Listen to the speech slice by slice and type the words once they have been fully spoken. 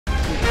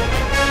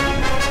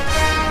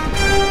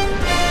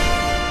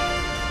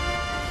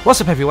What's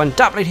up everyone,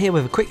 Darcblade here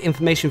with a quick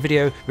information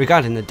video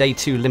regarding the Day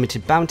 2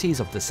 limited bounties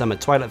of the Summer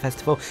Twilight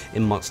Festival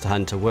in Monster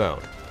Hunter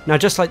World. Now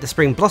just like the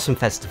Spring Blossom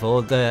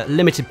Festival, the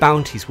limited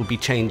bounties will be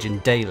changing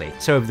daily.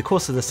 So over the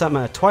course of the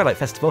Summer Twilight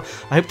Festival,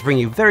 I hope to bring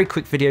you very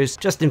quick videos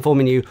just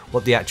informing you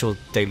what the actual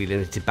daily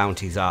limited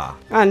bounties are,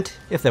 and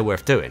if they're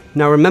worth doing.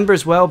 Now remember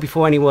as well,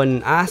 before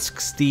anyone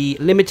asks, the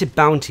limited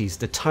bounties,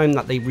 the time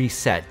that they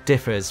reset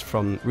differs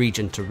from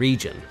region to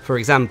region. For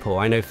example,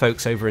 I know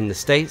folks over in the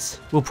States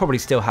will probably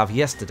still have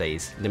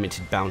yesterday's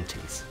limited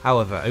bounties.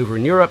 However, over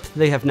in Europe,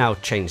 they have now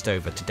changed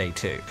over to Day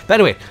 2.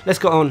 But anyway, let's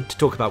go on to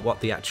talk about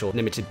what the actual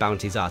limited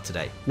bounties are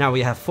today. Now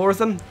we have 4 of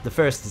them. The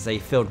first is a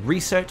field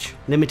research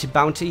limited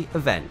bounty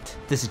event.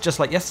 This is just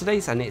like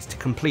yesterday's and it's to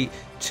complete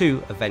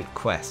 2 event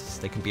quests.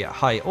 They can be at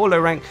high or low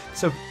rank,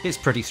 so it's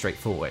pretty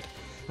straightforward.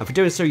 And for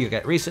doing so, you'll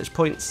get research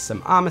points,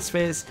 some armor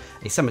spheres,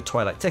 a Summer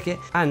Twilight ticket,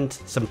 and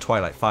some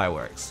Twilight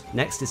fireworks.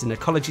 Next is an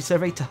ecology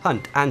survey to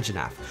hunt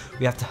Anjanath.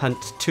 We have to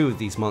hunt 2 of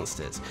these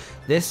monsters.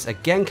 This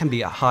again can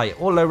be a high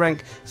or low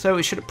rank, so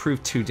it shouldn't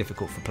prove too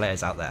difficult for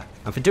players out there.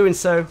 And for doing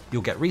so,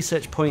 you'll get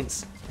research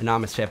points, an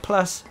armor sphere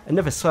plus,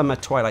 another Summer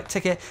Twilight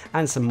ticket,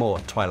 and some more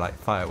Twilight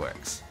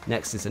fireworks.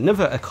 Next is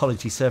another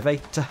ecology survey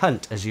to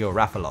hunt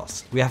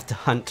Azure-Rathalos. We have to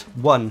hunt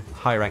 1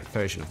 high rank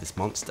version of this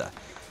monster.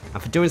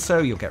 And for doing so,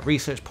 you'll get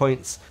research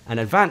points, an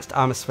advanced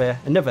armor sphere,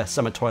 another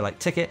Summer Twilight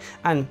ticket,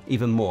 and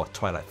even more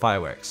Twilight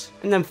fireworks.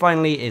 And then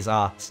finally is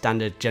our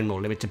standard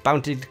general limited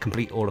bounty to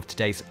complete all of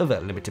today's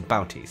other limited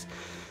bounties.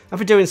 And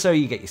for doing so,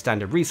 you get your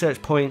standard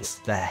research points,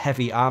 the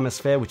heavy armor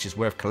sphere which is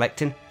worth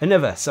collecting,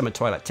 another Summer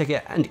Twilight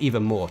ticket, and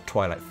even more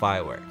Twilight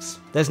fireworks.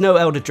 There's no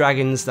Elder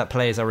Dragons that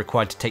players are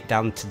required to take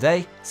down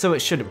today, so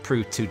it shouldn't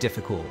prove too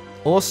difficult.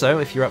 Also,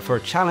 if you're up for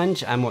a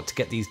challenge and want to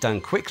get these done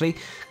quickly,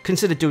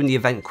 consider doing the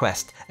event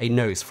quest, A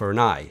Nose for an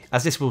Eye,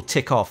 as this will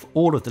tick off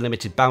all of the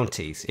limited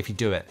bounties if you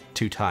do it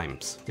 2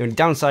 times. The only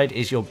downside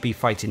is you'll be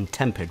fighting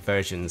tempered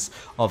versions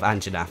of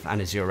Anjanath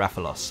and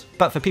Azure-Rathalos.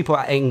 But for people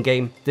at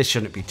in-game, this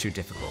shouldn't be too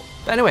difficult.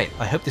 But anyway,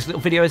 I hope this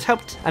little video has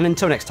helped, and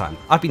until next time,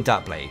 I've been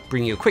Darcblade,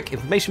 bringing you a quick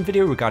information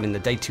video regarding the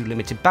Day 2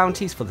 limited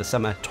bounties for the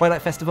Summer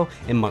Twilight Festival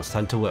in Monster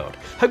Hunter World.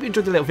 Hope you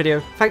enjoyed the little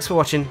video, thanks for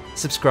watching,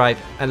 subscribe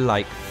and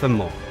like for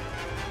more.